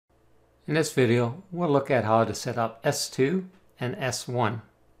In this video, we'll look at how to set up S2 and S1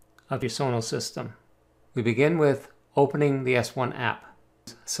 of your Sonos system. We begin with opening the S1 app.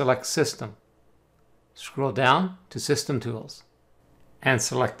 Select System. Scroll down to System Tools and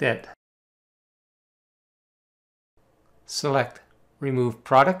select it. Select Remove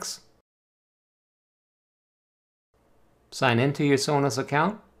Products. Sign into your Sonos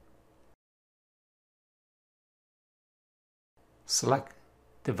account. Select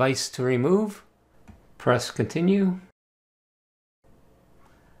Device to remove. Press Continue.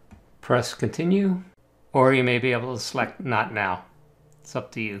 Press Continue. Or you may be able to select Not Now. It's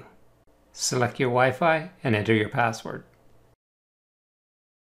up to you. Select your Wi-Fi and enter your password.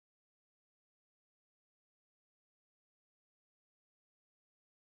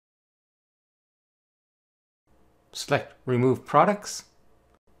 Select Remove Products.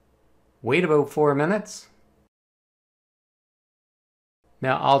 Wait about 4 minutes.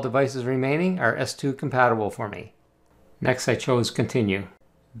 Now all devices remaining are S2 compatible for me. Next I chose Continue.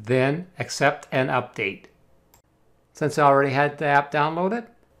 Then Accept and Update. Since I already had the app downloaded,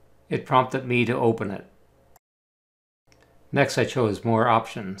 it prompted me to open it. Next I chose More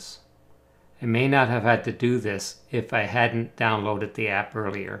Options. I may not have had to do this if I hadn't downloaded the app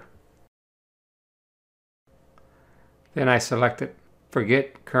earlier. Then I selected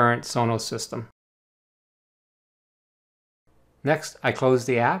Forget Current Sonos System. Next, I close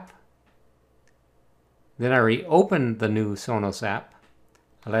the app. Then I reopen the new Sonos app.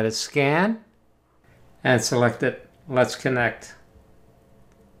 I let it scan and selected Let's Connect.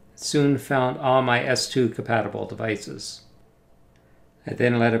 It soon found all my S2 compatible devices. I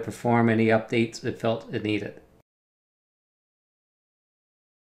then let it perform any updates it felt it needed.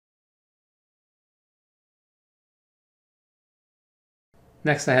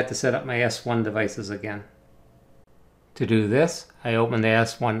 Next, I had to set up my S1 devices again. To do this, I open the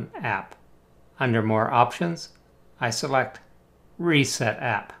S1 app. Under More Options, I select Reset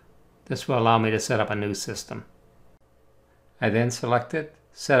App. This will allow me to set up a new system. I then selected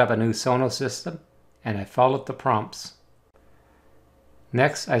Set up a new Sonos system, and I followed the prompts.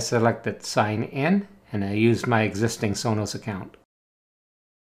 Next, I selected Sign In, and I used my existing Sonos account.